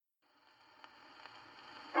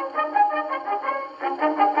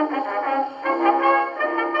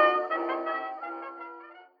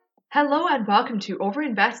and welcome to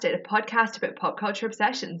Overinvested, a podcast about pop culture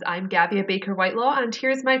obsessions. I'm Gabia Baker-Whitelaw, and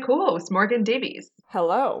here's my co-host, Morgan Davies.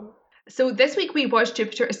 Hello. So this week we watched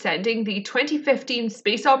Jupiter Ascending, the 2015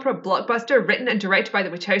 space opera blockbuster written and directed by the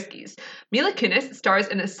Wachowskis. Mila Kunis stars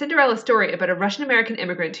in a Cinderella story about a Russian-American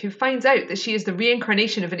immigrant who finds out that she is the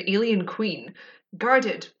reincarnation of an alien queen.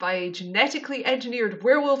 Guarded by a genetically engineered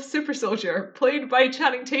werewolf super soldier, played by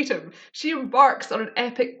Channing Tatum, she embarks on an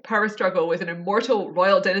epic power struggle with an immortal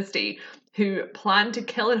royal dynasty who plan to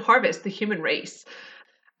kill and harvest the human race.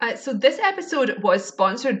 So this episode was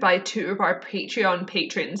sponsored by two of our Patreon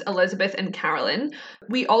patrons, Elizabeth and Carolyn.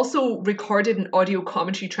 We also recorded an audio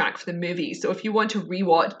commentary track for the movie. So if you want to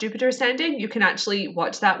rewatch Jupiter Ascending, you can actually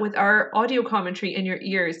watch that with our audio commentary in your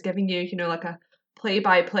ears, giving you, like a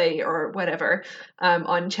play-by-play or whatever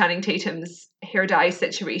on Channing Tatum's hair dye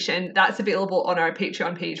situation. That's available on our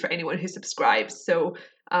Patreon page for anyone who subscribes. So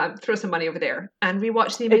throw some money over there and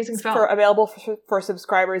rewatch the amazing film. It's available for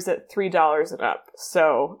subscribers at $3 and up.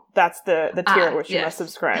 So that's the tier at which you must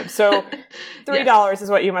subscribe. So $3 is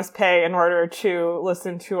what you must pay in order to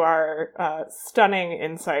listen to our stunning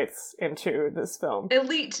insights into this film.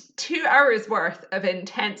 Elite 2 hours worth of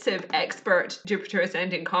intensive expert Jupiter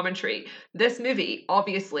Ascending commentary. This movie,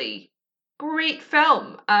 obviously, great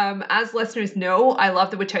film. As listeners know, I love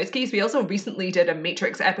the Wachowskis. We also recently did a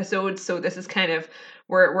Matrix episode, so this is kind of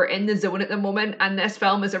we're in the zone at the moment, and this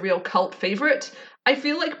film is a real cult favorite. I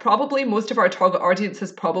feel like probably most of our target audience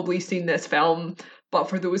has probably seen this film, but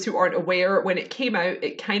for those who aren't aware, when it came out,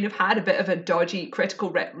 it kind of had a bit of a dodgy critical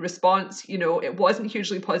response. It wasn't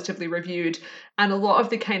hugely positively reviewed, and a lot of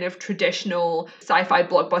the kind of traditional sci-fi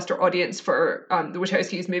blockbuster audience for the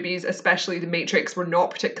Wachowskis movies, especially The Matrix, were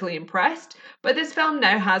not particularly impressed. But this film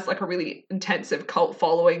now has like a really intensive cult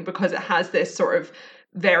following because it has this sort of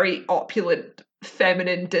very opulent,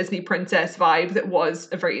 feminine Disney princess vibe that was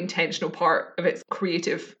a very intentional part of its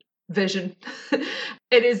creative vision.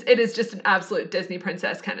 It is just an absolute Disney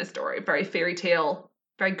princess kind of story. Very fairy tale,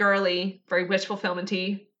 very girly, very wish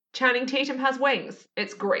fulfillment-y. Channing Tatum has wings.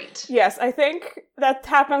 It's great. Yes, I think that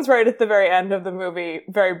happens right at the very end of the movie,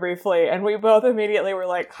 very briefly, and we both immediately were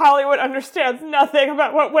like, Hollywood understands nothing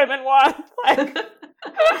about what women want. Like,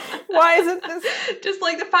 why isn't this? Just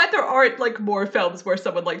like the fact there aren't like more films where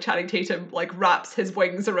someone like Channing Tatum like wraps his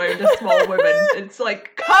wings around a small woman. It's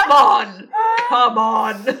like, come on.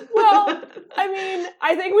 Well, I mean,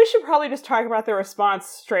 I think we should probably just talk about the response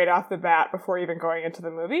straight off the bat before even going into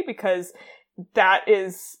the movie, because that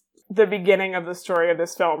is the beginning of the story of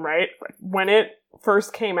this film, right? When it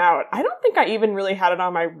first came out, I don't think I even really had it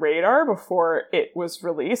on my radar before it was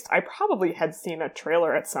released. I probably had seen a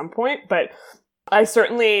trailer at some point, but I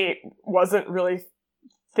certainly wasn't really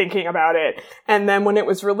thinking about it. And then when it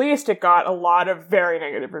was released, it got a lot of very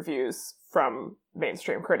negative reviews from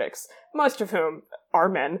mainstream critics, most of whom are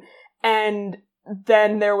men. And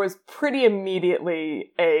then there was pretty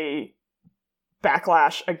immediately a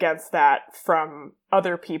backlash against that from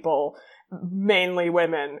other people, mainly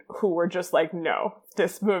women, who were just like, no,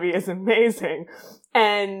 this movie is amazing.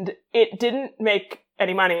 And it didn't make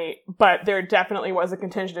any money, but there definitely was a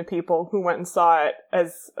contingent of people who went and saw it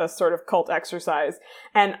as a sort of cult exercise.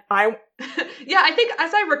 And I think,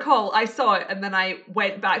 as I recall, I saw it and then I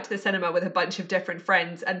went back to the cinema with a bunch of different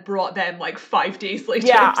friends and brought them like 5 days later.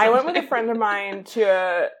 Yeah, I went with a friend of mine to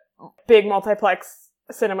a big multiplex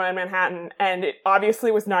cinema in Manhattan, and it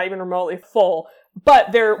obviously was not even remotely full, but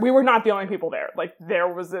we were not the only people there. Like,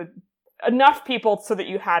 there was enough people so that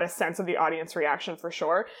you had a sense of the audience reaction for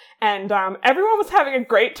sure. And everyone was having a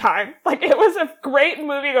great time. Like, it was a great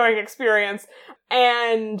movie-going experience.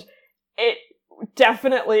 And it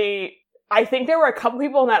definitely, I think there were a couple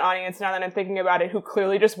people in that audience, now that I'm thinking about it, who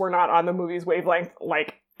clearly just were not on the movie's wavelength,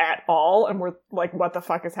 like, at all, and were like, what the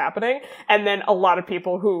fuck is happening? And then a lot of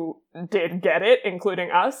people who did get it, including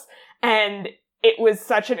us. And it was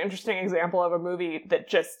such an interesting example of a movie that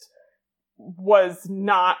just was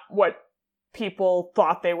not what people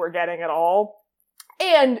thought they were getting at all.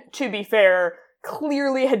 And to be fair,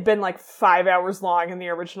 clearly had been like 5 hours long in the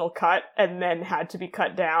original cut and then had to be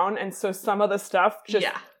cut down. And so some of the stuff just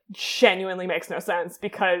genuinely makes no sense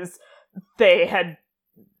because they had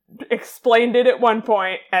explained it at one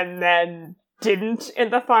point and then didn't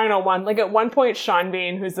in the final one. Like, at one point, Sean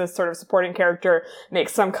Bean, who's this sort of supporting character,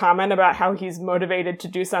 makes some comment about how he's motivated to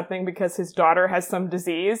do something because his daughter has some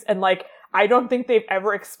disease. And like, I don't think they've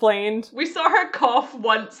ever explained. We saw her cough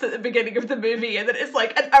once at the beginning of the movie, and then it's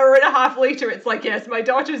like an hour and a half later, it's like, yes, my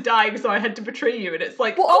daughter's dying, so I had to betray you. And it's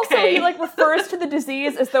like, well, okay. Also, he like refers to the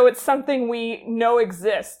disease as though it's something we know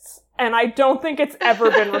exists. And I don't think it's ever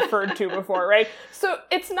been referred to before, right? So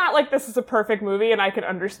it's not like this is a perfect movie, and I can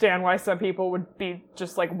understand why some people would be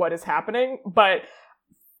just like, what is happening? But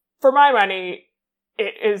for my money,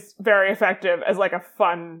 it is very effective as like a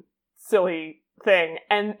fun, silly thing,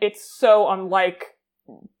 and it's so unlike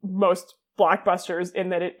most blockbusters in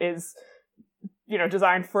that it is, you know,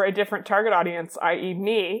 designed for a different target audience, i.e.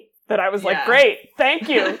 me, that I was like, great, thank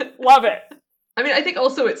you, love it. I mean, I think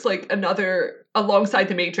also it's like another, alongside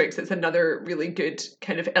The Matrix, it's another really good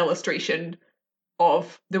kind of illustration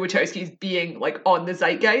of the Wachowskis being like on the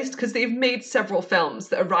zeitgeist, because they've made several films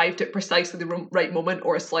that arrived at precisely the right moment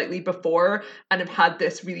or slightly before and have had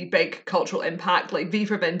this really big cultural impact, like V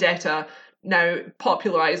for Vendetta now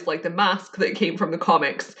popularized like The Mask that came from the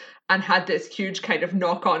comics and had this huge kind of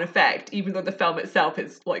knock-on effect, even though the film itself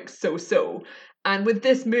is like so-so. And with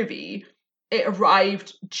this movie, it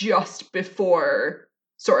arrived just before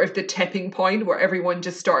sort of the tipping point where everyone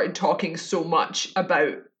just started talking so much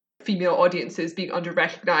about female audiences being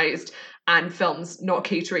under-recognized and films not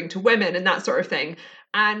catering to women and that sort of thing.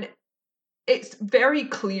 And it's very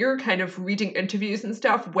clear, kind of reading interviews and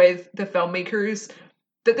stuff with the filmmakers,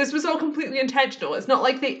 that this was all completely intentional. It's not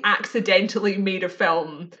like they accidentally made a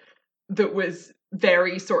film that was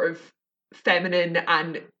very sort of feminine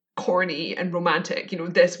and corny and romantic. You know,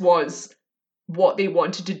 this was what they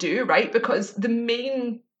wanted to do, right? Because the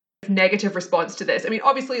main negative response to this, I mean,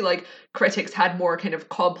 obviously, like, critics had more kind of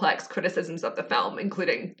complex criticisms of the film,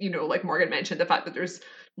 including, you know, like Morgan mentioned, the fact that there's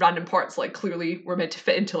random parts like clearly were meant to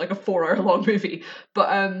fit into like a 4-hour long movie.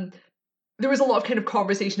 But there was a lot of kind of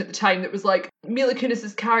conversation at the time that was like, Mila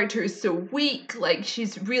Kunis's character is so weak, like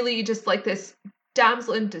she's really just like this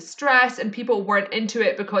damsel in distress, and people weren't into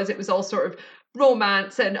it because it was all sort of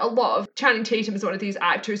romance. And a lot of Channing Tatum is one of these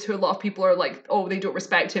actors who a lot of people are like, oh, they don't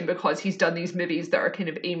respect him because he's done these movies that are kind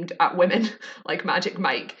of aimed at women, like Magic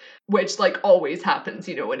Mike, which like always happens,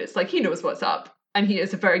 you know, and it's like he knows what's up. And he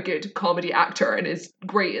is a very good comedy actor and is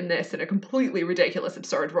great in this in a completely ridiculous,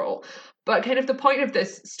 absurd role. But kind of the point of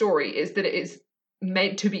this story is that it is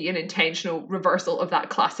meant to be an intentional reversal of that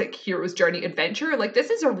classic hero's journey adventure. Like,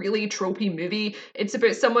 this is a really tropey movie. It's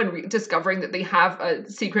about someone discovering that they have a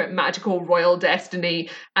secret magical royal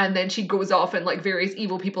destiny, and then she goes off and like various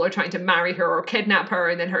evil people are trying to marry her or kidnap her,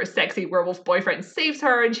 and then her sexy werewolf boyfriend saves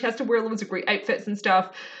her and she has to wear loads of great outfits and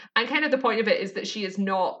stuff. And kind of the point of it is that she is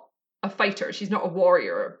not a fighter, she's not a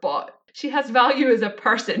warrior, but she has value as a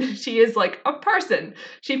person. She is like a person.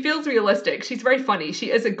 She feels realistic. She's very funny.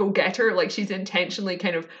 She is a go-getter. Like, she's intentionally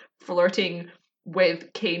kind of flirting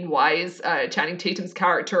with Kane Wise, Channing Tatum's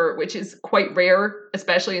character, which is quite rare,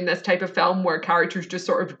 especially in this type of film where characters just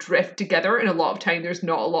sort of drift together, and a lot of time there's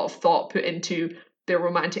not a lot of thought put into their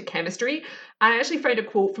romantic chemistry. And I actually found a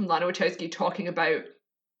quote from Lana Wachowski talking about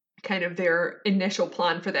kind of their initial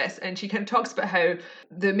plan for this, and she kind of talks about how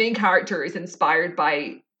the main character is inspired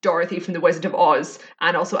by Dorothy from The Wizard of Oz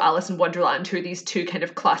and also Alice in Wonderland, who are these two kind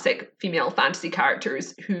of classic female fantasy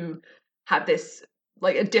characters who have this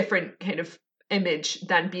like a different kind of image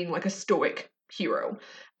than being like a stoic hero.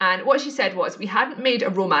 And what she said was, we hadn't made a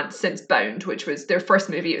romance since Bound, which was their first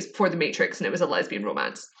movie. It was before The Matrix, and it was a lesbian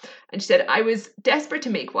romance. And she said, I was desperate to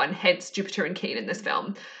make one, hence Jupiter and Cain in this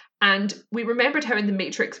film. And we remembered how in The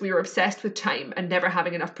Matrix we were obsessed with time and never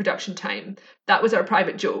having enough production time. That was our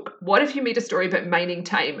private joke. What if you made a story about mining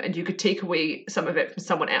time and you could take away some of it from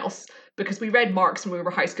someone else? Because we read Marx when we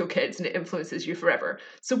were high school kids and it influences you forever.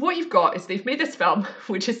 So what you've got is they've made this film,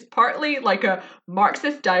 which is partly like a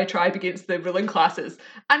Marxist diatribe against the ruling classes,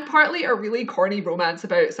 and partly a really corny romance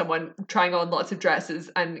about someone trying on lots of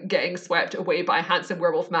dresses and getting swept away by a handsome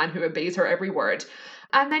werewolf man who obeys her every word.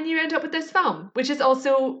 And then you end up with this film, which is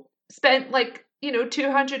also spent like, you know,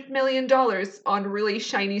 $200 million on really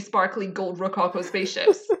shiny, sparkly gold Rococo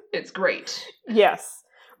spaceships. It's great. Yes.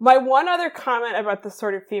 My one other comment about the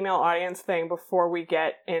sort of female audience thing before we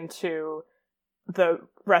get into the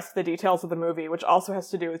rest of the details of the movie, which also has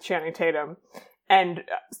to do with Channing Tatum and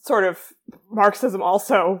sort of Marxism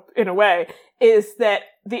also, in a way, is that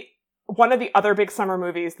one of the other big summer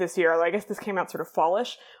movies this year, I guess this came out sort of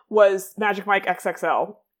fallish, was Magic Mike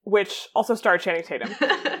XXL, which also starred Channing Tatum.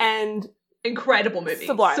 And incredible movie.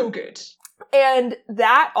 Sublime. So good. And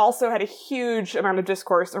that also had a huge amount of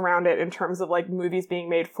discourse around it in terms of like movies being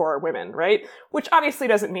made for women, right? Which obviously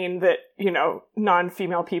doesn't mean that, you know,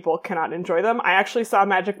 non-female people cannot enjoy them. I actually saw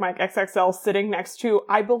Magic Mike XXL sitting next to,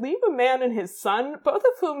 I believe, a man and his son, both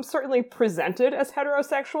of whom certainly presented as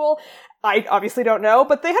heterosexual. I obviously don't know,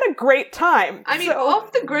 but they had a great time. I mean,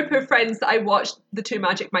 of the group of friends that I watched the two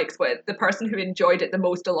Magic Mikes with, the person who enjoyed it the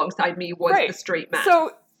most alongside me was the straight man.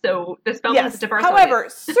 So this film has a diverse However,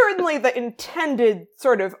 audience. certainly the intended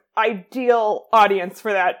sort of ideal audience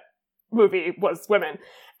for that movie was women.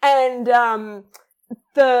 And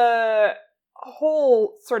the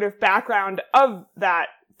whole sort of background of that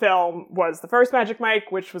film was the first Magic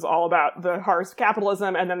Mike, which was all about the horrors of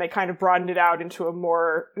capitalism, and then they kind of broadened it out into a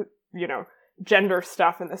more, you know, gender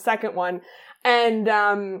stuff in the second one. And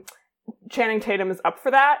Channing Tatum is up for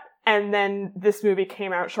that. And then this movie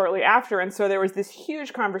came out shortly after, and so there was this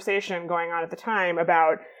huge conversation going on at the time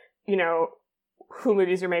about, you know, who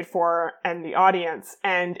movies are made for and the audience.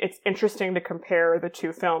 And it's interesting to compare the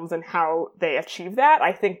two films and how they achieve that.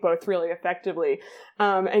 I think both really effectively.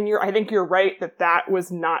 And I think you're right that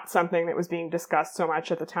was not something that was being discussed so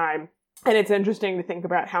much at the time. And it's interesting to think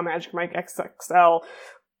about how Magic Mike XXL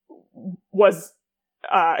was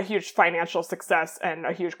a huge financial success and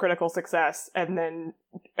a huge critical success, and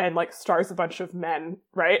like stars a bunch of men,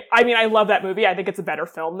 right? I mean, I love that movie. I think it's a better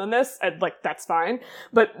film than this, and like that's fine.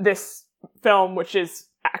 But this film, which is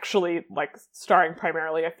actually like starring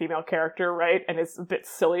primarily a female character, right, and is a bit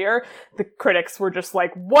sillier, the critics were just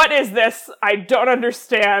like, "What is this? I don't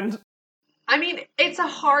understand." I mean, it's a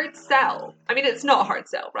hard sell. I mean, it's not a hard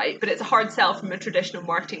sell, right? But it's a hard sell from a traditional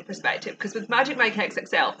marketing perspective. Because with Magic Mike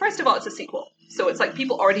XXL, first of all, it's a sequel. So it's like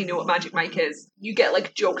people already know what Magic Mike is. You get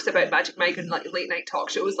like jokes about Magic Mike in like late night talk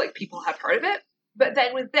shows, like people have heard of it. But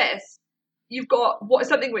then with this, you've got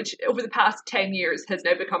something which over the past 10 years has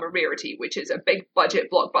now become a rarity, which is a big budget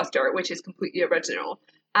blockbuster, which is completely original.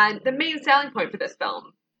 And the main selling point for this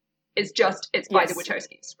film is just, it's by the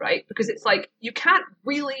Wachowskis, right? Because it's like, you can't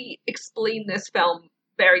really explain this film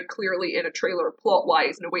very clearly in a trailer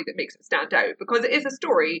plot-wise in a way that makes it stand out, because it is a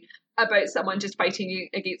story about someone just fighting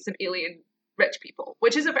against some alien rich people,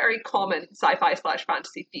 which is a very common sci-fi /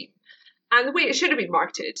 fantasy theme. And the way it should have been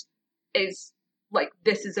marketed is like,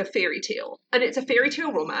 this is a fairy tale. And it's a fairy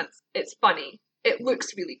tale romance. It's funny. It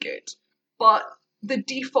looks really good. But the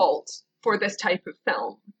default for this type of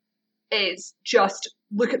film is just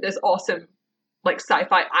look at this awesome like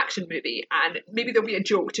sci-fi action movie, and maybe there'll be a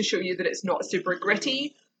joke to show you that it's not super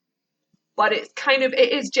gritty, but it's kind of,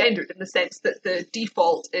 it is gendered in the sense that the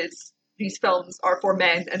default is these films are for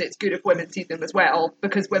men, and it's good if women see them as well,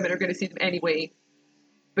 because women are going to see them anyway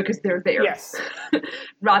because they're there. Yes.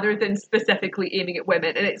 Rather than specifically aiming at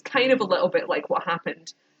women. And it's kind of a little bit like what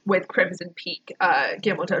happened with Crimson Peak,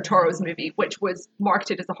 Guillermo del Toro's movie, which was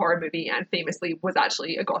marketed as a horror movie and famously was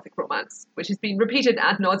actually a gothic romance, which has been repeated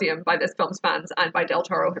ad nauseum by this film's fans and by del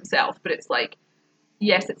Toro himself. But it's like,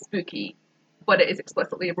 yes, it's spooky, but it is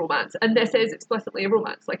explicitly a romance. And this is explicitly a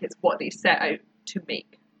romance. Like, it's what they set out to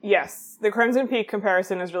make. Yes, the Crimson Peak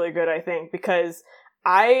comparison is really good, I think, because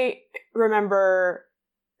I remember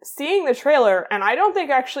seeing the trailer, and I don't think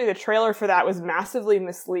actually the trailer for that was massively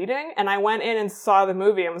misleading, and I went in and saw the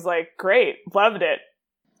movie and was like, great, loved it,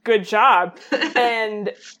 good job.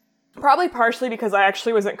 And probably partially because I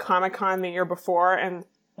actually was at Comic-Con the year before and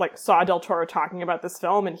like saw Del Toro talking about this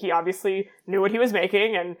film, and he obviously knew what he was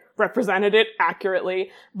making and represented it accurately,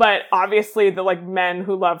 but obviously the like men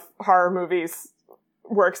who love horror movies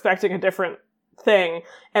were expecting a different thing,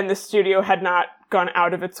 and the studio had not gone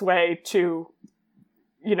out of its way to,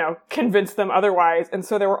 you know, convince them otherwise. And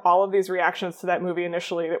so there were all of these reactions to that movie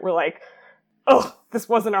initially that were like, oh, this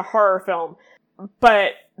wasn't a horror film.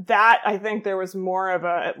 But that, I think there was more of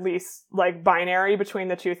a, at least, like, binary between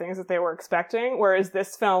the two things that they were expecting, whereas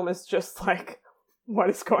this film is just like, what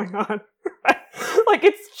is going on? Like,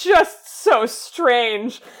 it's just so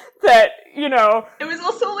strange that, you know... It was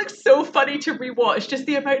also, like, so funny to rewatch, just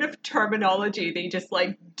the amount of terminology they just,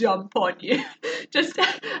 like, dump on you. Just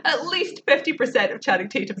at least 50% of Channing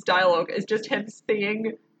Tatum's dialogue is just him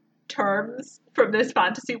saying terms from this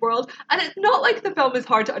fantasy world. And it's not like the film is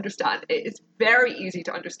hard to understand. It is very easy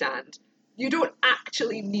to understand. You don't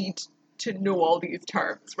actually need to know all these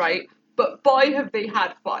terms, right? But boy, have they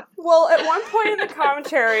had fun. Well, at one point in the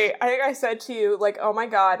commentary, I think I said to you, like, oh my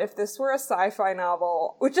god, if this were a sci-fi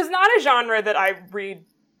novel, which is not a genre that I read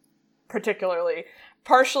particularly,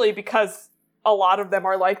 partially because a lot of them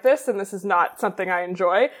are like this, and this is not something I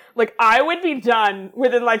enjoy, like, I would be done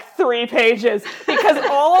within, like, 3 pages, because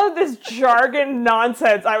all of this jargon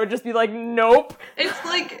nonsense, I would just be like, nope. It's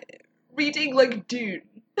like reading, like, Dune.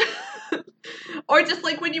 Or just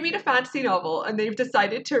like when you read a fantasy novel and they've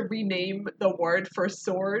decided to rename the word for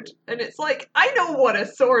sword, and it's like, I know what a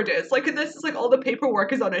sword is. Like, and this is like all the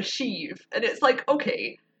paperwork is on a sheave, and it's like,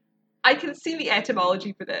 okay, I can see the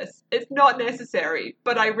etymology for this. It's not necessary,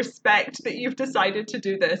 but I respect that you've decided to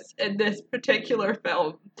do this in this particular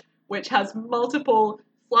film, which has multiple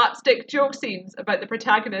slapstick joke scenes about the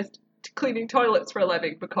protagonist cleaning toilets for a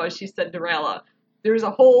living because she's Cinderella. There's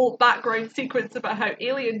a whole background sequence about how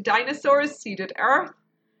alien dinosaurs seeded Earth.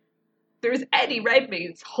 There's Eddie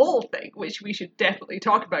Redmayne's whole thing, which we should definitely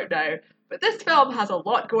talk about now. But this film has a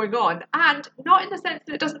lot going on, and not in the sense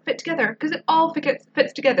that it doesn't fit together, because it all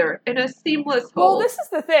fits together in a seamless whole. Well, this is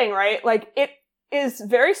the thing, right? Like, it is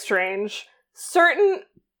very strange. Certain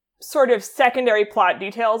sort of secondary plot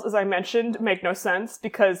details, as I mentioned, make no sense,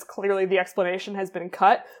 because clearly the explanation has been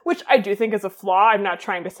cut, which I do think is a flaw. I'm not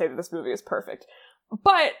trying to say that this movie is perfect.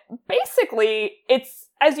 But basically, it's,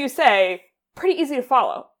 as you say, pretty easy to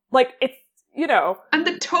follow. Like, it's, you know. And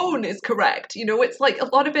the tone is correct. You know, it's like a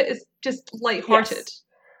lot of it is just lighthearted. Yes.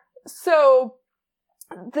 So,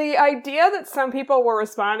 the idea that some people were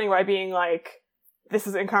responding by being like, this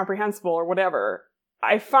is incomprehensible or whatever,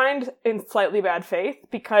 I find in slightly bad faith,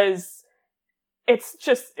 because it's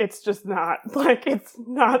just not, like, it's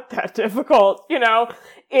not that difficult, you know?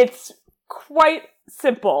 It's quite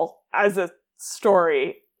simple as a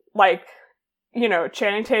story. Like, you know,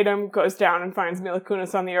 Channing Tatum goes down and finds Mila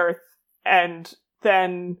Kunis on the Earth, and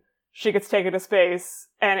then she gets taken to space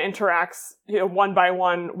and interacts, you know, one by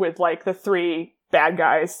one with, like, the 3 bad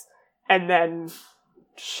guys, and then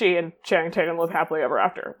she and Channing Tatum live happily ever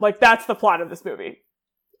after. Like, that's the plot of this movie.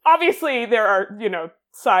 Obviously, there are, you know,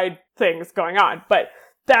 side things going on, but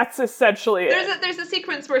that's essentially it. There's a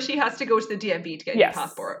sequence where she has to go to the DMV to get a new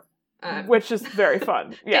passport. Which is very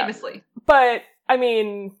fun. Yeah. Famously. But, I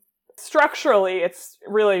mean, structurally, it's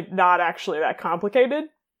really not actually that complicated.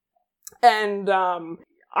 And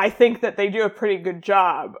I think that they do a pretty good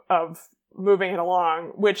job of moving it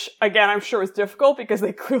along, which, again, I'm sure was difficult because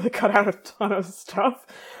they clearly cut out a ton of stuff.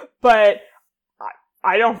 But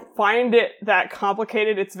I don't find it that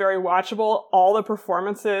complicated. It's very watchable. All the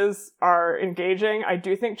performances are engaging. I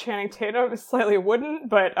do think Channing Tatum is slightly wooden,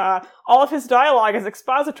 but all of his dialogue is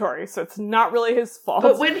expository, so it's not really his fault.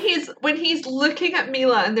 But when he's looking at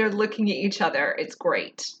Mila and they're looking at each other, it's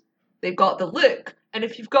great. They've got the look. And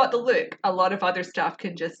if you've got the look, a lot of other stuff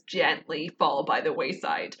can just gently fall by the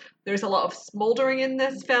wayside. There's a lot of smoldering in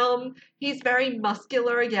this film. He's very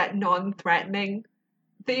muscular yet non-threatening.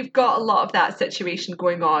 They've got a lot of that situation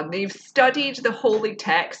going on. They've studied the holy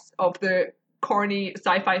text of the corny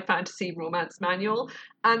sci-fi fantasy romance manual,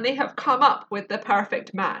 and they have come up with the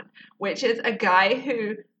perfect man, which is a guy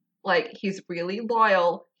who, like, he's really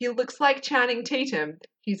loyal. He looks like Channing Tatum.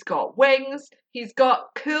 He's got wings. He's got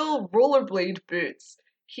cool rollerblade boots.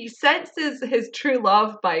 He senses his true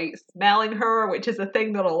love by smelling her, which is a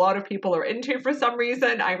thing that a lot of people are into for some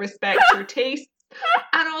reason. I respect your tastes.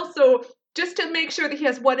 And also, just to make sure that he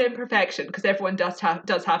has one imperfection, because everyone does have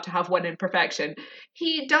to have one imperfection,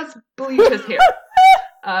 he does bleach his hair.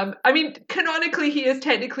 I mean, canonically, he is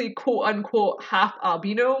technically quote-unquote half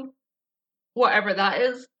albino, whatever that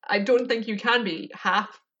is. I don't think you can be half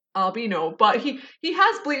albino, but he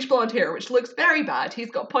has bleached blonde hair, which looks very bad.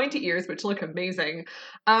 He's got pointy ears, which look amazing.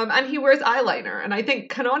 And he wears eyeliner, and I think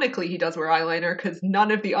canonically he does wear eyeliner, because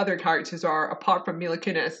none of the other characters are, apart from Mila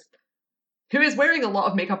Kunis, who is wearing a lot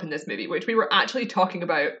of makeup in this movie, which we were actually talking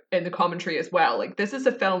about in the commentary as well. Like, this is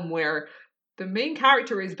a film where the main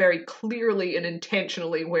character is very clearly and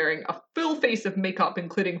intentionally wearing a full face of makeup,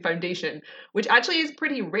 including foundation, which actually is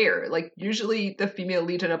pretty rare. Like, usually the female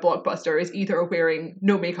lead in a blockbuster is either wearing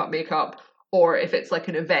no makeup, or if it's like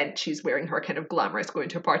an event, she's wearing her kind of glamorous going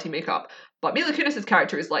to a party makeup. But Mila Kunis'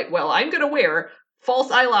 character is like, well, I'm going to wear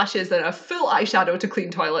false eyelashes and a full eyeshadow to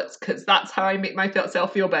clean toilets, because that's how I make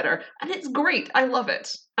myself feel better. And it's great. I love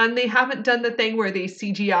it. And they haven't done the thing where they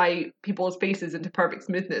CGI people's faces into perfect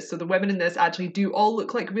smoothness, so the women in this actually do all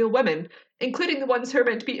look like real women, including the ones who are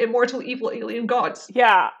meant to be immortal, evil alien gods.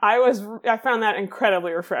 Yeah, I found that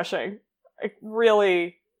incredibly refreshing.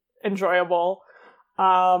 Really enjoyable.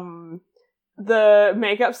 The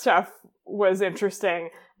makeup stuff was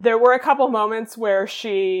interesting. There were a couple moments where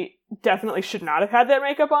she definitely should not have had that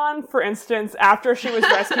makeup on. For instance, after she was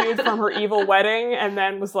rescued from her evil wedding and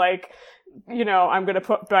then was like, you know, I'm going to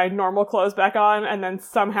put my normal clothes back on, and then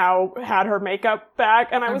somehow had her makeup back.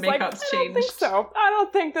 And I was like, I don't think so. I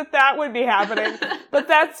don't think that would be happening, but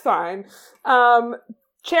that's fine.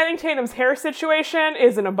 Channing Tatum's hair situation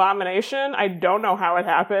is an abomination. I don't know how it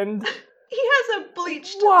happened. He has a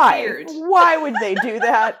bleached beard. Why would they do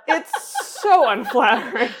that? It's so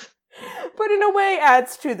unflattering. but in a way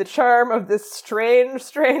adds to the charm of this strange,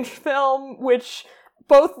 strange film, which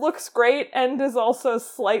both looks great and is also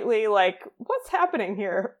slightly like, what's happening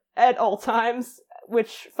here at all times?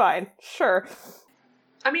 Which, fine, sure.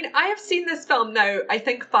 I mean, I have seen this film now, I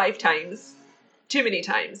think 5 times. Too many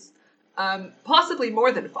times. Possibly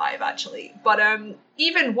more than 5, actually. But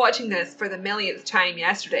even watching this for the millionth time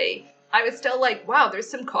yesterday, I was still like, wow, there's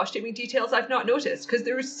some costuming details I've not noticed, because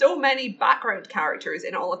there were so many background characters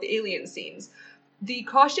in all of the alien scenes. The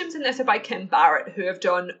costumes in this are by Kim Barrett, who have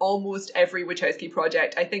done almost every Wachowski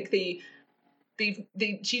project. I think she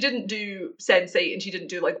didn't do Sense8 and she didn't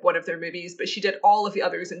do like one of their movies, but she did all of the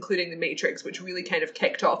others, including The Matrix, which really kind of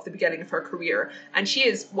kicked off the beginning of her career. And she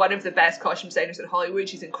is one of the best costume designers in Hollywood.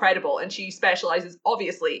 She's incredible. And she specializes,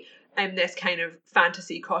 obviously, in this kind of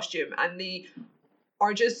fantasy costume. And they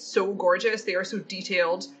are just so gorgeous. They are so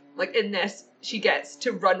detailed. Like in this, she gets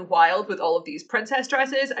to run wild with all of these princess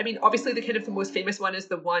dresses. I mean, obviously the most famous one is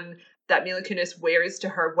the one that Mila Kunis wears to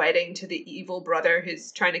her wedding to the evil brother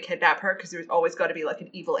who's trying to kidnap her, because there's always got to be like an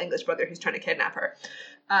evil English brother who's trying to kidnap her.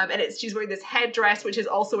 And she's wearing this headdress, which is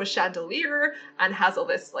also a chandelier and has all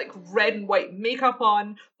this like red and white makeup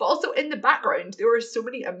on. But also in the background, there are so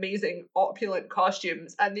many amazing opulent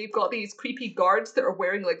costumes, and they've got these creepy guards that are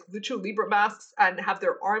wearing like Lucha Libre masks and have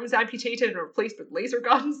their arms amputated and replaced with laser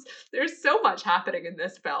guns. There's so much happening in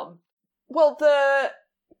this film. Well, the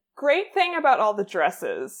great thing about all the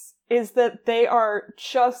dresses is that they are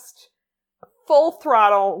just full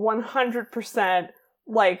throttle, 100%,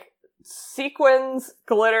 like, sequins,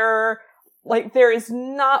 glitter, like, there is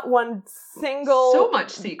not one single so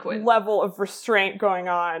much sequin level of restraint going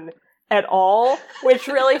on at all, which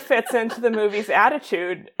really fits into the movie's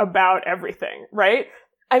attitude about everything, right?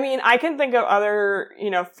 I mean, I can think of other,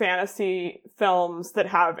 fantasy films that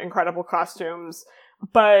have incredible costumes,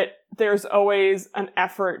 but there's always an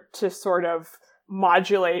effort to sort of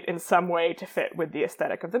modulate in some way to fit with the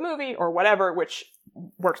aesthetic of the movie or whatever, which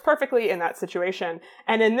works perfectly in that situation.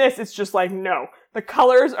 And in this, it's just like, no, the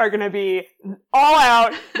colors are going to be all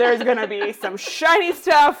out. There's going to be some shiny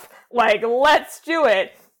stuff. Like, let's do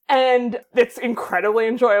it. And it's incredibly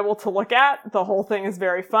enjoyable to look at. The whole thing is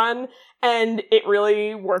very fun. And it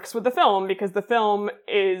really works with the film because the film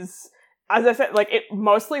is, as I said, like, it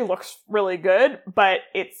mostly looks really good, but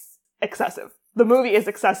it's excessive. The movie is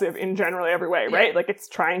excessive in generally every way, right? Yeah. Like, it's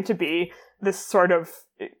trying to be this sort of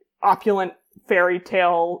opulent fairy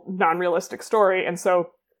tale, non-realistic story. And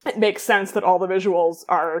so it makes sense that all the visuals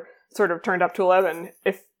are sort of turned up to 11,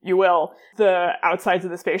 if you will. The outsides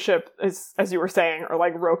of the spaceship, is, as you were saying, are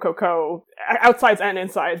like Rococo. Outsides and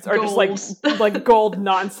insides are just like gold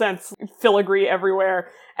nonsense, filigree everywhere.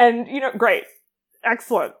 And, great.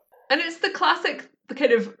 Excellent. And it's the classic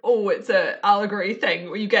kind of, it's a allegory thing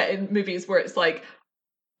where you get in movies where it's like,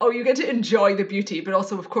 you get to enjoy the beauty, but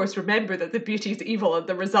also, of course, remember that the beauty is evil and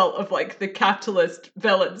the result of, like, the capitalist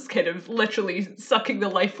villains kind of literally sucking the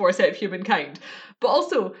life force out of humankind. But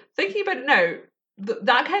also, thinking about it now,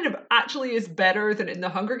 that kind of actually is better than in the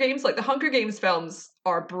Hunger Games. Like, the Hunger Games films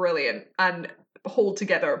are brilliant and hold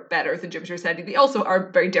together better than Jupiter Ascending. They also are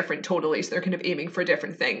very different tonally, so they're kind of aiming for a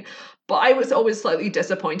different thing. But I was always slightly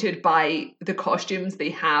disappointed by the costumes they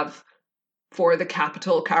have for the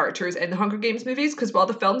capital characters in the Hunger Games movies, because while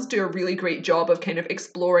the films do a really great job of kind of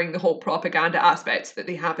exploring the whole propaganda aspects that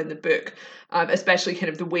they have in the book, especially kind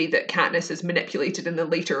of the way that Katniss is manipulated in the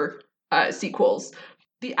later sequels,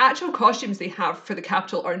 the actual costumes they have for the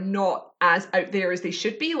capital are not as out there as they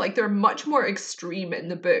should be. Like, they're much more extreme in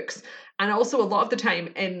the books. And also a lot of the time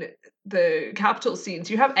in the capital scenes,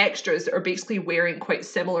 you have extras that are basically wearing quite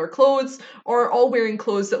similar clothes, or all wearing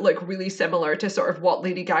clothes that look really similar to sort of what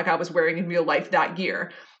Lady Gaga was wearing in real life that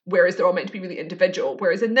year, whereas they're all meant to be really individual.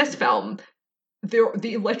 Whereas in this film,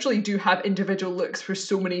 they literally do have individual looks for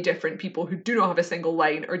so many different people who do not have a single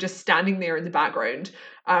line or just standing there in the background,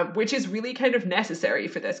 which is really kind of necessary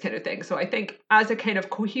for this kind of thing. So I think as a kind of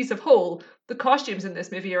cohesive whole, the costumes in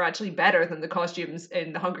this movie are actually better than the costumes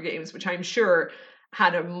in the Hunger Games, which I'm sure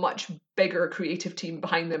had a much bigger creative team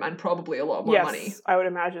behind them and probably a lot more money. Yes, I would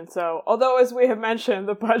imagine so. Although, as we have mentioned,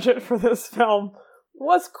 the budget for this film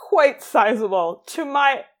was quite sizable, to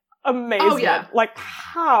my amazement. Oh, yeah. Like,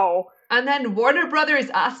 how? And then Warner Brothers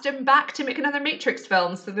asked him back to make another Matrix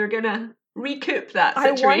film, so they're gonna recoup that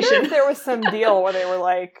situation. I wonder if there was some deal where they were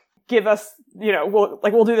like, give us,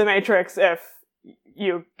 we'll do the Matrix if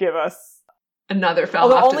you give us another film.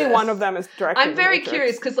 Although after only this. One of them is directed. I'm very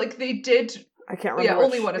curious, because like they did... I can't remember. Yeah,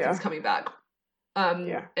 only one of them's coming back.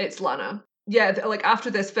 It's Lana. Yeah, like after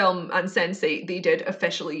this film and Sense8, they did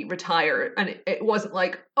officially retire, and it wasn't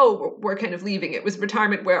like, we're kind of leaving. It was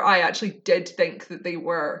retirement where I actually did think that they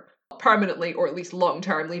were permanently or at least long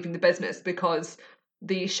term leaving the business because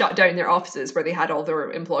they shut down their offices where they had all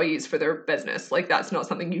their employees for their business. Like, that's not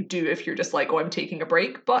something you do if you're just like, oh, I'm taking a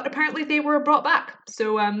break. But apparently they were brought back.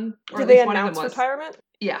 So, or Did at they least one of announce them was. retirement?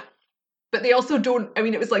 Yeah. But they also don't, I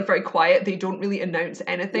mean, it was like very quiet. They don't really announce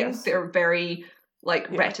anything. Yes. They're very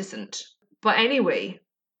reticent. But anyway,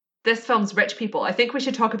 this film's rich people. I think we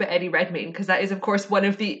should talk about Eddie Redmayne because that is, of course, one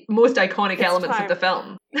of the most iconic elements of the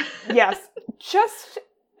film. Yes. Just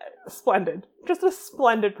splendid. Just a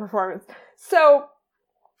splendid performance. So,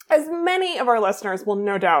 as many of our listeners will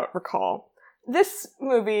no doubt recall, this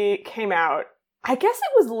movie came out, I guess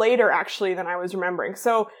it was later actually than I was remembering.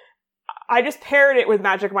 So I just paired it with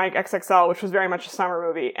Magic Mike XXL, which was very much a summer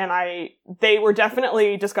movie, and they were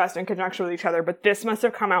definitely discussed in conjunction with each other, but this must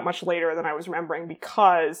have come out much later than I was remembering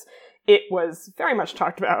because it was very much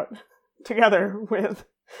talked about together with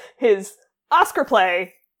his Oscar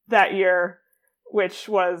play that year, which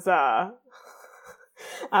was The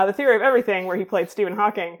Theory of Everything, where he played Stephen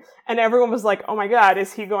Hawking, and everyone was like, oh my god,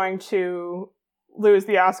 is he going to lose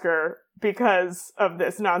the Oscar because of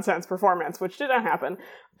this nonsense performance, which did not happen.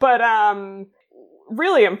 But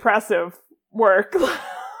really impressive work.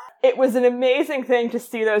 It was an amazing thing to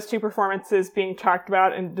see those two performances being talked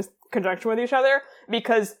about in conjunction with each other,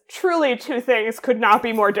 because truly two things could not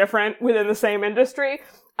be more different within the same industry.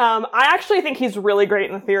 I actually think he's really great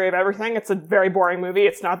in The Theory of Everything. It's a very boring movie.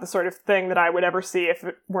 It's not the sort of thing that I would ever see if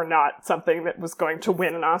it were not something that was going to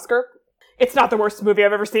win an Oscar. It's not the worst movie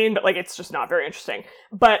I've ever seen, but, like, it's just not very interesting.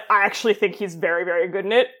 But I actually think he's very, very good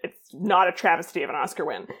in it. It's not a travesty of an Oscar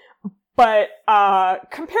win. But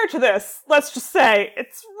compared to this, let's just say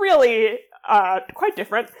it's really quite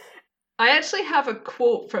different. I actually have a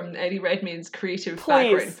quote from Eddie Redmayne's creative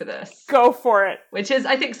background for this. Go for it. Which is,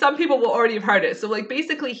 I think some people will already have heard it. So, like,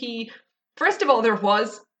 basically first of all, there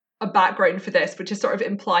was a background for this, which is sort of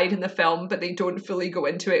implied in the film, but they don't fully go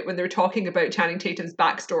into it when they're talking about Channing Tatum's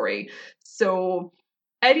backstory. So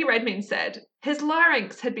Eddie Redmayne said, his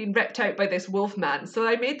larynx had been ripped out by this wolf man, so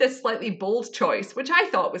I made this slightly bold choice, which I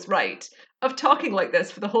thought was right, of talking like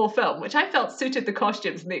this for the whole film, which I felt suited the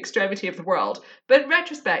costumes and the extremity of the world. But in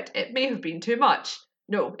retrospect, it may have been too much.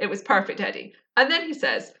 No, it was perfect, Eddie. And then he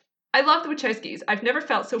says, I love the Wachowskis. I've never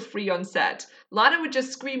felt so free on set. Lana would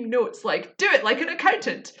just scream notes like, do it like an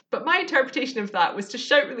accountant. But my interpretation of that was to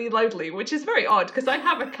shout really loudly, which is very odd because I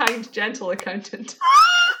have a kind, gentle accountant.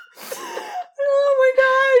 Oh my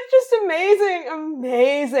god, just amazing,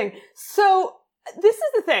 amazing. So this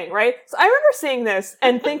is the thing, right? So I remember seeing this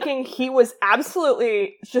and thinking he was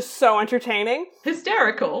absolutely just so entertaining.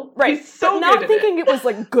 Hysterical. Right. He's so but not good thinking it was,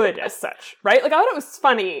 like, good as such, right? Like, I thought it was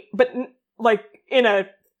funny, but, like, in a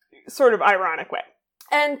sort of ironic way.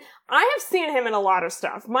 And I have seen him in a lot of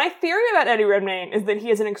stuff. My theory about Eddie Redmayne is that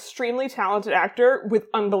he is an extremely talented actor with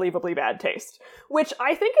unbelievably bad taste, which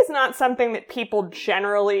I think is not something that people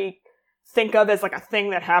generally think of as, like, a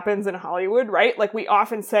thing that happens in Hollywood, right? Like, we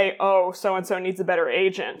often say, oh, so-and-so needs a better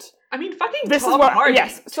agent. I mean, fucking this Tom is what, Hardy.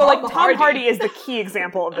 Yes. So, like, Tom Hardy is the key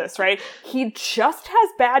example of this, right? He just has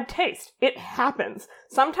bad taste. It happens.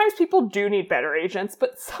 Sometimes people do need better agents,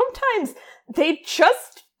 but sometimes they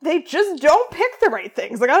just don't pick the right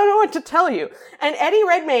things. Like, I don't know what to tell you. And Eddie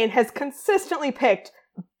Redmayne has consistently picked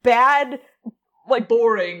bad, like,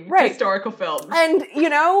 boring historical films. And, you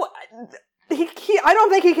know, I don't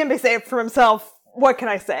think he can be saved from himself. What can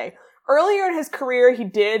I say? Earlier in his career, he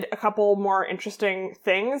did a couple more interesting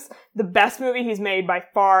things. The best movie he's made by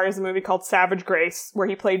far is a movie called Savage Grace, where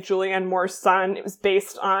he played Julianne Moore's son. It was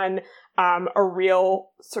based on a real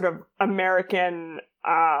sort of American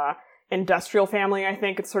industrial family, I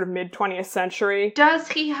think. It's sort of mid-20th century. Does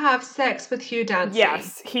he have sex with Hugh Dancy?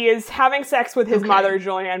 Yes, he is having sex with his mother,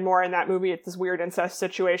 Julianne Moore, in that movie. It's this weird incest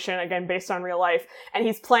situation, again, based on real life. And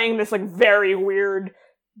he's playing this, like, very weird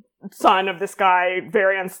son of this guy,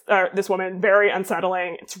 this woman, very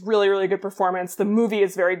unsettling. It's really, really good performance. The movie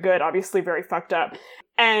is very good, obviously very fucked up.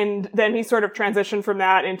 And then he sort of transitioned from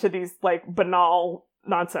that into these, like, banal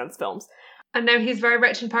nonsense films. And now he's very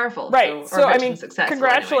rich and powerful. Right. So I mean,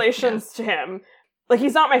 congratulations to him. Like,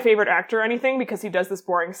 he's not my favorite actor or anything because he does this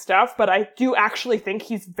boring stuff, but I do actually think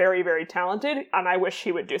he's very, very talented, and I wish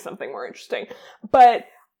he would do something more interesting. But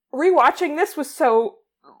rewatching this was so,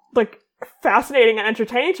 like, fascinating and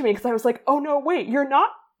entertaining to me because I was like, oh no, wait, you're not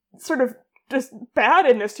sort of just bad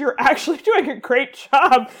in this. You're actually doing a great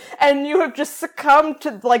job, and you have just succumbed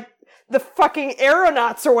to, like, the fucking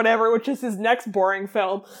Aeronauts or whatever, which is his next boring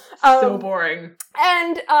film. So boring.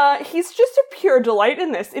 And he's just a pure delight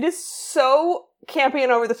in this. It is so campy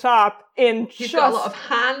and over the top. He's got a lot of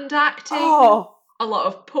hand acting. Oh, a lot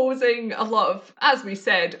of posing, a lot of, as we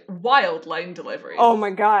said, wild line deliveries. Oh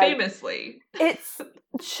my god. Famously. It's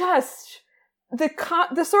just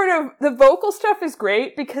the sort of the vocal stuff is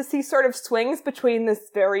great because he sort of swings between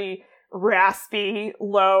this very raspy,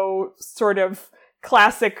 low, sort of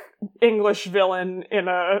classic English villain in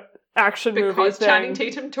a action movie Because thing. Channing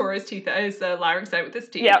Tatum tore his teeth out, his larynx out with his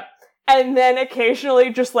teeth. Yep. And then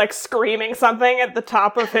occasionally just like screaming something at the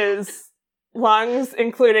top of his lungs,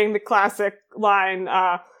 including the classic line,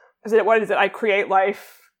 what is it? I create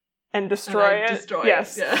life and destroy it. Destroy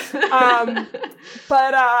yes. it. Yeah.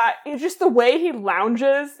 But it's just the way he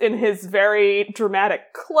lounges in his very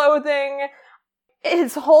dramatic clothing.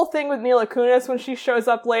 His whole thing with Mila Kunis when she shows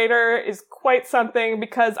up later is quite something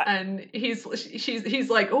because and he's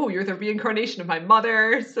like, oh, you're the reincarnation of my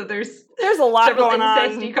mother. So there's a lot several going on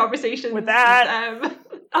incesty conversations with that.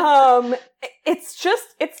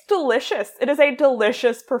 It's delicious. It is a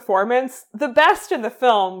delicious performance. The best in the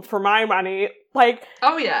film for my money. Like,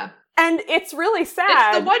 oh yeah. And it's really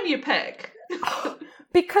sad. It's the one you pick.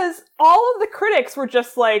 Because all of the critics were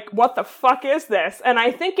just like, what the fuck is this? And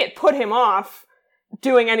I think it put him off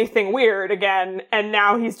doing anything weird again, and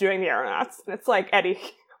now he's doing the Aeronauts. And it's like, Eddie,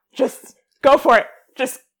 just go for it.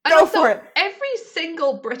 Just go for it. Every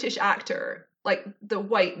single British actor, like the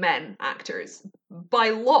white men actors,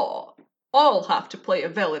 by law, all have to play a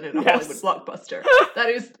villain in a Hollywood blockbuster. That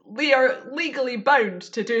is, they are legally bound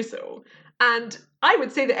to do so. And I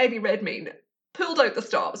would say that Eddie Redmayne pulled out the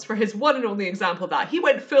stops for his one and only example of that. He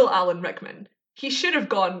went full Alan Rickman. He should have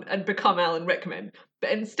gone and become Alan Rickman,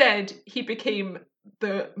 but instead he became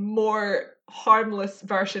the more harmless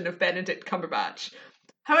version of Benedict Cumberbatch.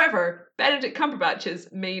 However, Benedict Cumberbatch's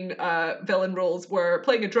main villain roles were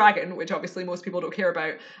playing a dragon, which obviously most people don't care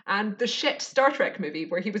about, and the shit Star Trek movie,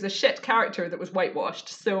 where he was a shit character that was whitewashed.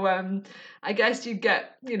 So I guess you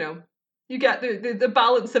get the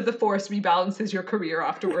balance of the Force rebalances your career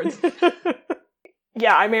afterwards.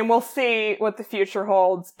 Yeah, I mean, we'll see what the future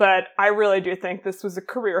holds, but I really do think this was a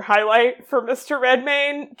career highlight for Mr.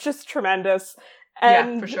 Redmayne. Just tremendous.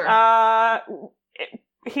 And, yeah, for sure.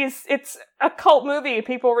 It's a cult movie.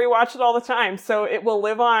 People rewatch it all the time, so it will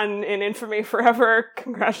live on in infamy forever.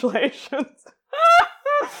 Congratulations.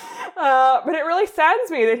 But it really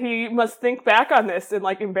saddens me that he must think back on this in,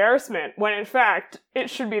 like, embarrassment, when in fact, it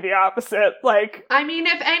should be the opposite. Like, I mean,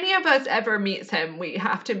 if any of us ever meets him, we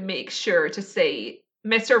have to make sure to say,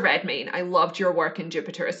 Mr. Redmayne, I loved your work in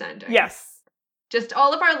Jupiter Ascending. yes. Just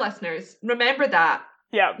all of our listeners, remember that.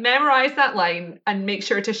 Yeah. Memorize that line and make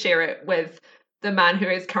sure to share it with the man who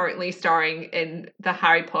is currently starring in the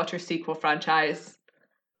Harry Potter sequel franchise.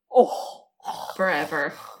 Oh.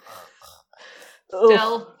 Forever.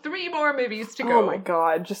 Still 3 more movies to go. Oh my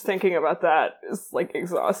god, just thinking about that is, like,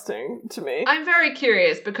 exhausting to me. I'm very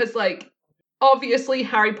curious because, like, obviously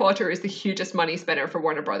Harry Potter is the hugest money spinner for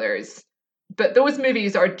Warner Brothers, but those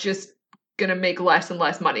movies are just gonna make less and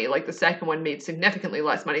less money. Like, the second one made significantly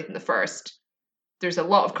less money than the first. There's a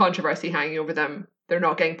lot of controversy hanging over them. They're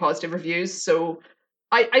not getting positive reviews, so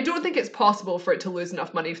I don't think it's possible for it to lose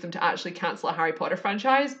enough money for them to actually cancel a Harry Potter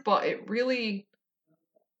franchise, but it really...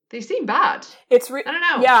 They seem bad. I don't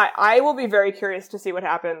know. Yeah, I will be very curious to see what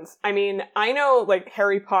happens. I mean, I know, like,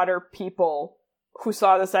 Harry Potter people who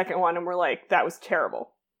saw the second one and were like, that was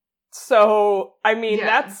terrible. So, I mean,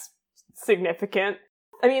 that's significant.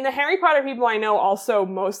 I mean, the Harry Potter people I know also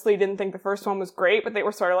mostly didn't think the first one was great, but they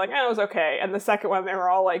were sort of like, it was okay. And the second one, they were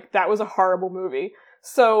all like, that was a horrible movie.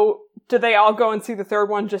 So, did they all go and see the third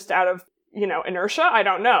one just out of, inertia? I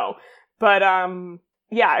don't know. But,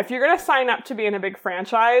 yeah, if you're going to sign up to be in a big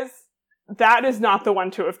franchise, that is not the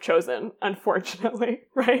one to have chosen, unfortunately,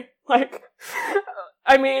 right? Like,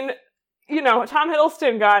 I mean, Tom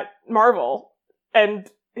Hiddleston got Marvel, and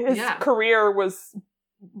his career was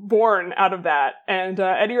born out of that, and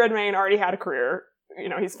Eddie Redmayne already had a career.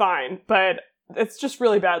 He's fine, but it's just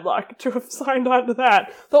really bad luck to have signed on to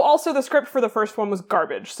that. Though also the script for the first one was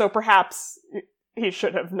garbage, so perhaps he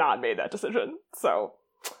should have not made that decision, so...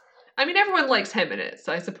 I mean, everyone likes him in it,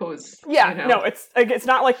 so I suppose. Yeah, no, it's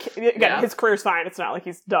not like, again, his career's fine. It's not like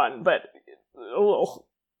he's done, but. Ugh.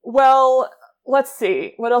 Well, let's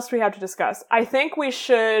see. What else do we have to discuss? I think we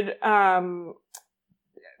should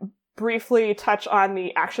briefly touch on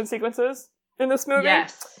the action sequences in this movie.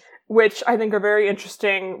 Yes. Which I think are very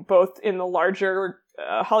interesting, both in the larger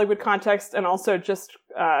Hollywood context and also just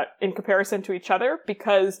in comparison to each other,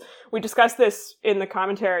 because we discussed this in the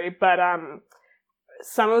commentary, but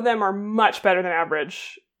some of them are much better than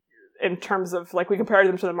average in terms of, like, we compared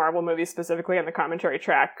them to the Marvel movies specifically on the commentary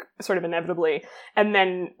track, sort of inevitably, and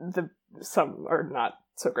then some are not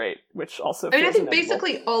so great, which also I mean, I think inevitable.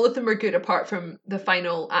 basically all of them are good apart from the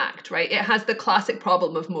final act, right? It has the classic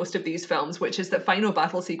problem of most of these films, which is that final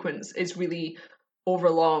battle sequence is really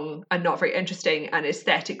overlong and not very interesting, and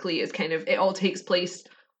aesthetically is kind of, it all takes place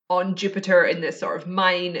on Jupiter in this sort of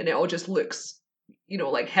mine, and it all just looks, you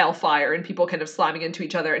know, like hellfire and people kind of slamming into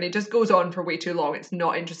each other, and it just goes on for way too long. It's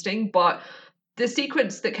not interesting. But the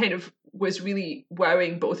sequence that kind of was really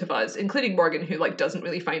wowing both of us, including Morgan, who like doesn't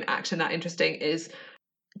really find action that interesting, is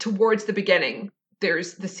towards the beginning.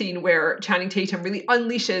 There's the scene where Channing Tatum really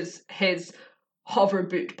unleashes his hover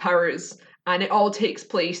boot powers, and it all takes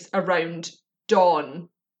place around dawn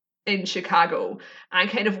in Chicago. And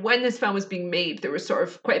kind of when this film was being made, there was sort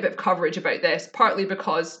of quite a bit of coverage about this, partly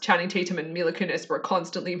because Channing Tatum and Mila Kunis were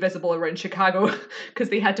constantly visible around Chicago because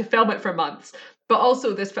they had to film it for months. But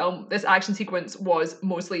also this action sequence was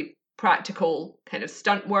mostly practical kind of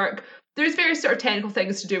stunt work. There's various sort of technical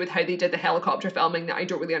things to do with how they did the helicopter filming that I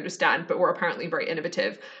don't really understand, but were apparently very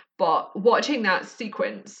innovative. But watching that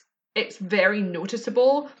sequence, it's very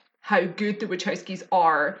noticeable how good the Wachowskis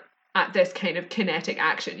are at this kind of kinetic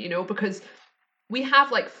action, you know, because we have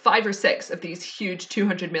like 5 or 6 of these huge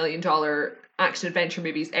 $200 million action adventure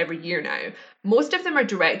movies every year now. Most of them are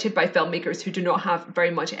directed by filmmakers who do not have very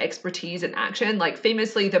much expertise in action. Like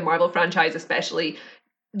famously, the Marvel franchise especially,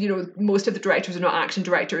 you know, most of the directors are not action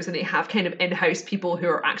directors, and they have kind of in-house people who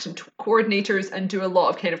are action coordinators and do a lot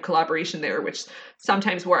of kind of collaboration there, which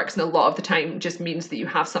sometimes works and a lot of the time just means that you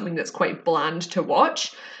have something that's quite bland to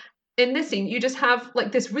watch. In this scene, you just have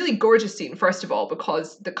like this really gorgeous scene, first of all,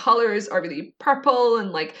 because the colors are really purple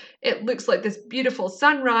and like it looks like this beautiful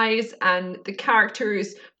sunrise, and the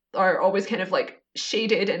characters are always kind of like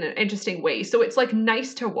shaded in an interesting way. So it's like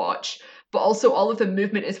nice to watch, but also all of the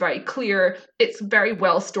movement is very clear. It's very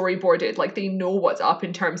well storyboarded. Like they know what's up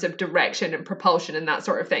in terms of direction and propulsion and that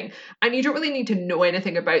sort of thing. And you don't really need to know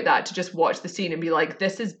anything about that to just watch the scene and be like,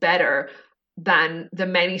 this is better than the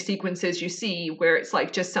many sequences you see where it's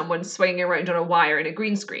like just someone swinging around on a wire in a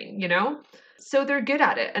green screen, you know? So they're good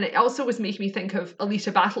at it. And it also was making me think of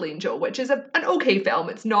Alita Battle Angel, which is an okay film.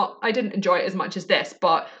 It's not, I didn't enjoy it as much as this,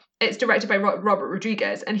 but it's directed by Robert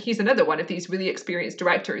Rodriguez, and he's another one of these really experienced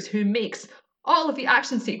directors who makes all of the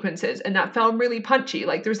action sequences in that film really punchy.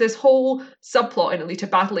 Like there's this whole subplot in Alita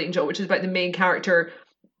Battle Angel, which is about the main character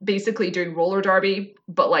basically doing roller derby,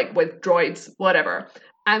 but like with droids, whatever.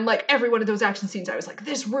 And like every one of those action scenes, I was like,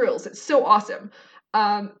 this rules. It's so awesome.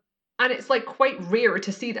 And it's like quite rare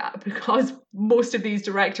to see that because most of these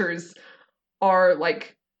directors are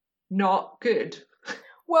like not good.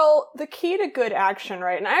 Well, the key to good action,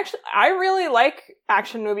 right? And I really like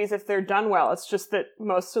action movies if they're done well. It's just that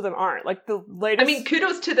most of them aren't. Like the latest. I mean,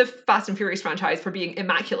 kudos to the Fast and Furious franchise for being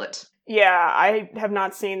immaculate. Yeah, I have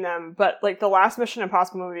not seen them, but like the last Mission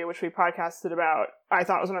Impossible movie, which we podcasted about, I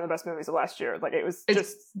thought was one of the best movies of last year. Like it's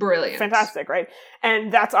just brilliant, fantastic, right?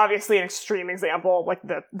 And that's obviously an extreme example. Like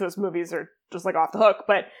those movies are just like off the hook,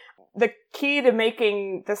 but the key to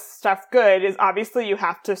making this stuff good is obviously you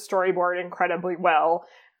have to storyboard incredibly well.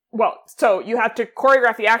 Well, so you have to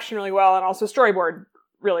choreograph the action really well and also storyboard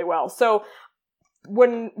really well. So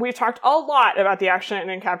when we've talked a lot about the action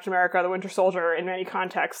in Captain America, the Winter Soldier in many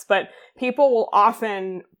contexts, but people will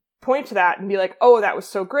often point to that and be like, oh, that was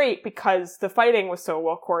so great because the fighting was so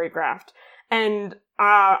well choreographed. And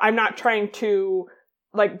I'm not trying to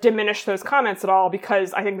like diminish those comments at all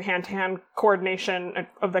because I think the hand-to-hand coordination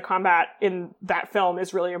of the combat in that film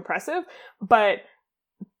is really impressive, but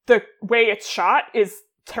the way it's shot is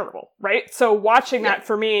terrible, right? So watching that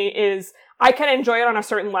for me is, I can enjoy it on a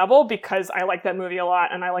certain level because I like that movie a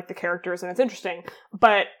lot and I like the characters and it's interesting.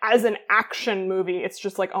 But as an action movie, it's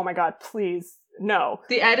just like, oh my God, please, no.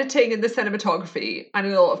 The editing and the cinematography, and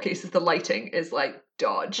in a lot of cases, the lighting is like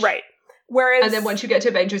dodge. Right. Whereas, and then once you get to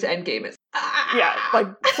Avengers Endgame, it's yeah, like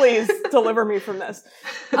please deliver me from this.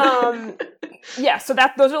 Yeah, so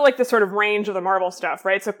those are like the sort of range of the Marvel stuff,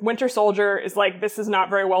 right? So Winter Soldier is like, this is not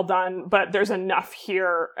very well done, but there's enough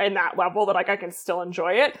here in that level that like I can still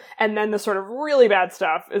enjoy it. And then the sort of really bad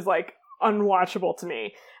stuff is like unwatchable to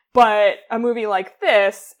me. But a movie like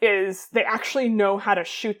this is, they actually know how to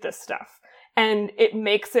shoot this stuff. And it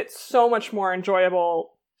makes it so much more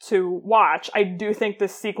enjoyable to watch. I do think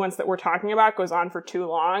this sequence that we're talking about goes on for too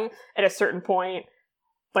long. At a certain point,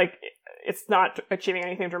 like, it's not achieving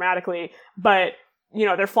anything dramatically, but, you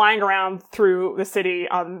know, they're flying around through the city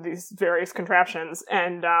on these various contraptions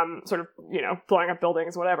and sort of, you know, blowing up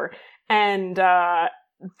buildings, whatever. And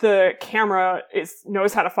the camera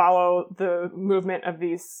knows how to follow the movement of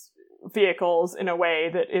these vehicles in a way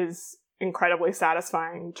that is incredibly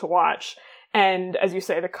satisfying to watch. And as you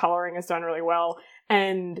say, the coloring is done really well.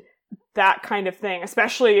 And that kind of thing,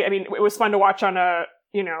 especially, I mean, it was fun to watch on a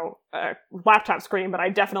laptop screen, but I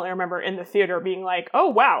definitely remember in the theater being like, oh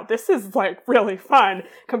wow, this is like really fun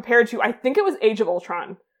compared to, I think it was Age of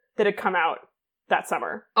Ultron that had come out that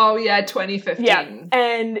summer. Oh yeah, 2015. Yeah.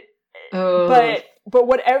 And, but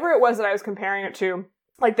whatever it was that I was comparing it to,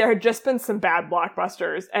 like there had just been some bad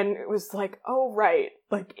blockbusters and it was like, oh right,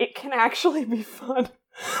 like it can actually be fun.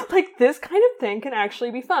 Like this kind of thing can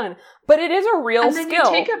actually be fun, but it is a real skill. And then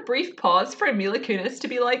you take a brief pause for Mila Kunis to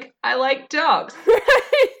be like, I like dogs.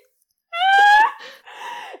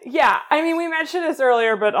 Yeah, I mean, we mentioned this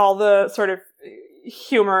earlier, but all the sort of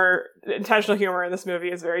humor, intentional humor in this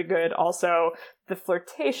movie is very good. Also, the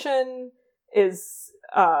flirtation is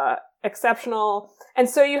exceptional. And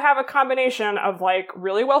so you have a combination of like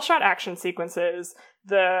really well shot action sequences,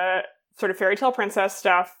 the sort of fairy tale princess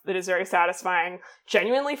stuff that is very satisfying,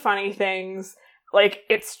 genuinely funny things. Like,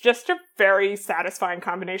 it's just a very satisfying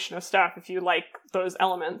combination of stuff if you like those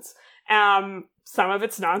elements. Some of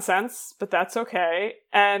it's nonsense, but that's okay.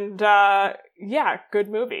 And yeah, good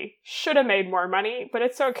movie. Should have made more money, but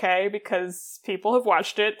it's okay because people have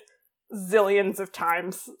watched it zillions of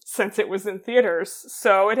times since it was in theaters.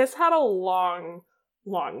 So it has had a long,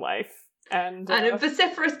 long life. And a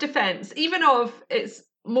vociferous defense, even of its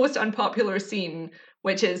most unpopular scene,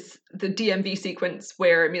 which is the DMV sequence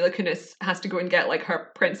where Mila Kunis has to go and get like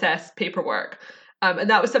her princess paperwork. And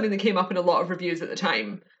that was something that came up in a lot of reviews at the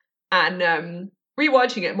time. And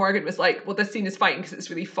rewatching it, Morgan was like, well, this scene is fine because it's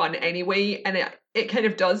really fun anyway. And it kind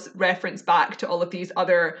of does reference back to all of these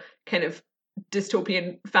other kind of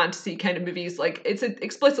dystopian fantasy kind of movies. Like, it's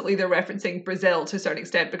explicitly they're referencing Brazil to a certain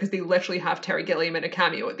extent because they literally have Terry Gilliam in a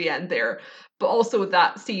cameo at the end there. But also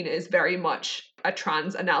that scene is very much a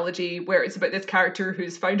trans analogy where it's about this character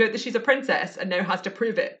who's found out that she's a princess and now has to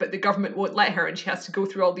prove it, but the government won't let her and she has to go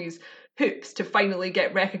through all these hoops to finally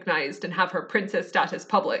get recognized and have her princess status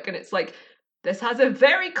public. And it's like, this has a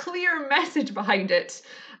very clear message behind it,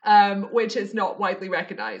 which is not widely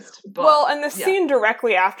recognized. But, well, and the scene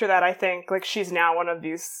directly after that, I think, like, she's now one of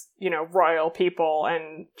these, royal people,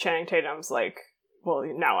 and Channing Tatum's like, well,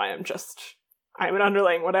 now I'm an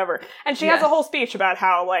underling, whatever. And she has a whole speech about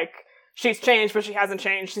how, like, she's changed, but she hasn't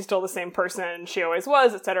changed. She's still the same person she always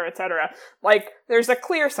was, et cetera, et cetera. Like, there's a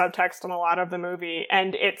clear subtext in a lot of the movie,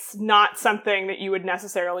 and it's not something that you would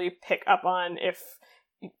necessarily pick up on if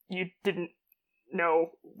you didn't know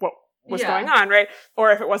what was going on, right?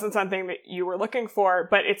 Or if it wasn't something that you were looking for,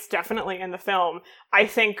 but it's definitely in the film. I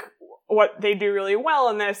think what they do really well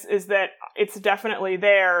in this is that it's definitely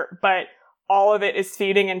there, but all of it is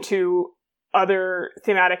feeding into other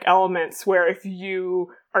thematic elements where if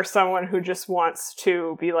you are someone who just wants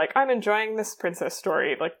to be like, I'm enjoying this princess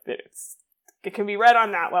story, like it can be read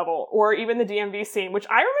on that level. Or even the DMV scene, which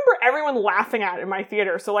I remember everyone laughing at in my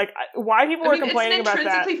theater. So like, why people were complaining about that? It's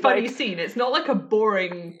an intrinsically funny scene. It's not like a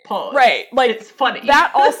boring pause. Right. Like, it's funny.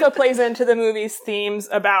 That also plays into the movie's themes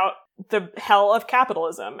about the hell of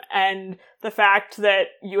capitalism and the fact that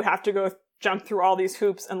you have to jump through all these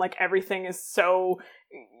hoops and like everything is so,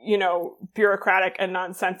 bureaucratic and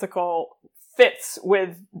nonsensical, fits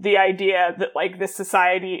with the idea that like this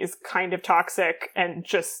society is kind of toxic and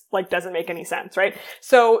just like doesn't make any sense, right?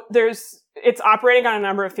 So it's operating on a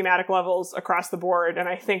number of thematic levels across the board, and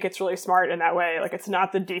I think it's really smart in that way. Like, it's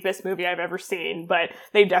not the deepest movie I've ever seen, but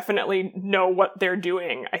they definitely know what they're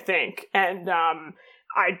doing, I think. And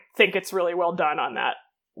I think it's really well done on that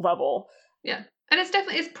level. Yeah. And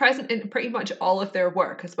it's present in pretty much all of their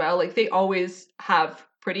work as well. Like, they always have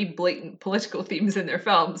pretty blatant political themes in their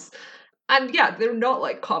films. And yeah, they're not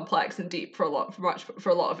like complex and deep for a lot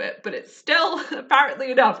of it, but it's still apparently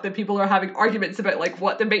enough that people are having arguments about like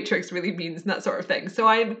what the Matrix really means and that sort of thing. So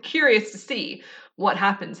I'm curious to see what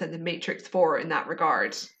happens in the Matrix 4 in that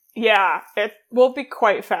regard. Yeah, it will be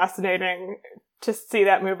quite fascinating to see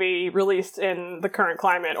that movie released in the current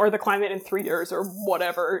climate, or the climate in 3 years, or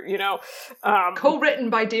whatever, Co-written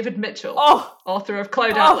by David Mitchell, author of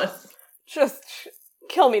Cloud Atlas. Just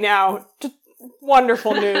kill me now. Just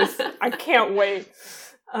wonderful news. I can't wait.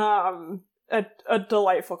 A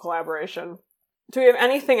delightful collaboration. Do we have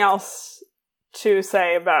anything else to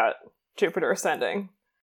say about Jupiter Ascending?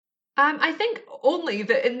 I think only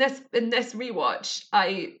that in this rewatch,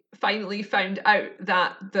 I finally found out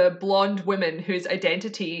that the blonde woman whose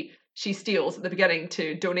identity she steals at the beginning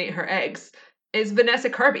to donate her eggs is Vanessa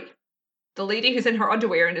Kirby. The lady who's in her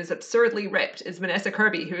underwear and is absurdly ripped is Vanessa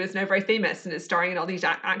Kirby, who is now very famous and is starring in all these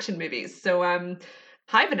action movies. So,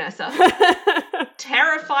 hi, Vanessa.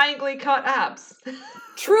 terrifyingly cut abs.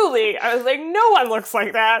 Truly, I was like, no one looks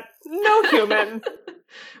like that. No human.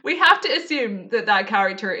 We have to assume that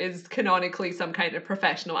character is canonically some kind of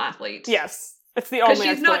professional athlete. Yes. It's the only Because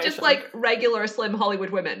she's not just like regular slim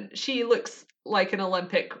Hollywood women. She looks like an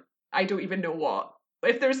Olympic, I don't even know what.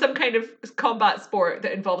 If there's some kind of combat sport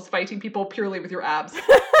that involves fighting people purely with your abs,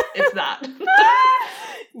 it's that.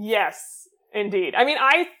 Yes, indeed. I mean,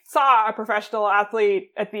 I saw a professional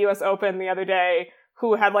athlete at the US Open the other day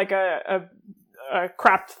who had like a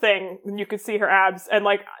cropped thing, and you could see her abs, and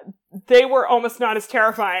like they were almost not as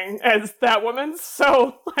terrifying as that woman's.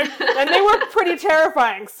 So, like, and they were pretty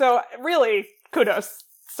terrifying. So, really, kudos.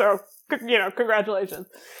 So, congratulations.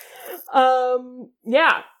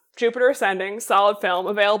 Yeah, Jupiter Ascending, solid film,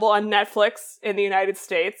 available on Netflix in the United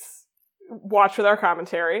States. Watch with our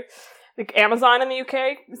commentary. Like Amazon in the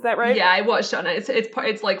UK, is that right? Yeah, I watched on it.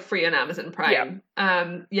 It's like free on Amazon Prime.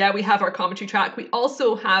 Yeah, we have our commentary track. We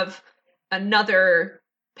also have another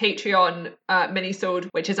Patreon minisode,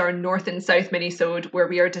 which is our North and South minisode, where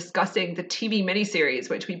we are discussing the TV miniseries,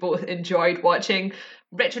 which we both enjoyed watching.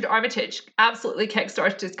 Richard Armitage absolutely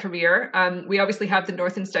kickstarted his career. We obviously have the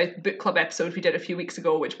North and South book club episode we did a few weeks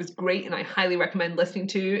ago, which was great, and I highly recommend listening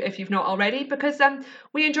to if you've not already, because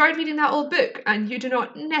we enjoyed reading that old book, and you do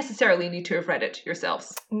not necessarily need to have read it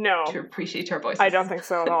yourselves to appreciate our voices. I don't think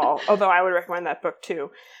so at all, although I would recommend that book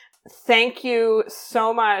too. Thank you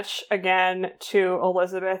so much again to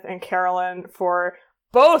Elizabeth and Carolyn for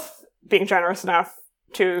both being generous enough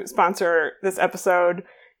to sponsor this episode.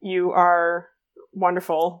 You are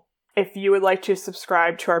wonderful. If you would like to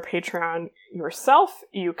subscribe to our Patreon yourself,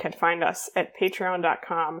 you can find us at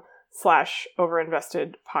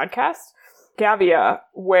patreon.com/overinvestedpodcast. Gavia,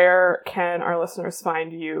 where can our listeners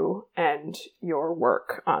find you and your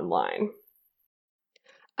work online?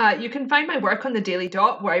 You can find my work on the Daily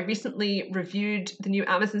Dot, where I recently reviewed the new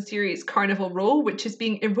Amazon series Carnival Row, which is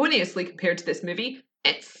being erroneously compared to this movie.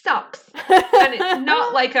 It sucks. And it's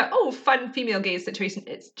not like fun female gaze situation.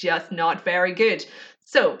 It's just not very good.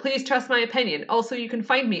 So please trust my opinion. Also, you can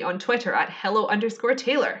find me on Twitter at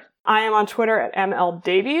hello_Taylor. I am on Twitter at ML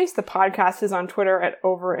Davies. The podcast is on Twitter at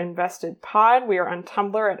OverinvestedPod. We are on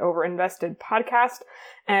Tumblr at OverinvestedPodcast.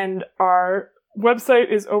 And our website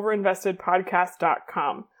is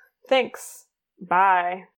overinvestedpodcast.com. Thanks.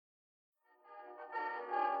 Bye.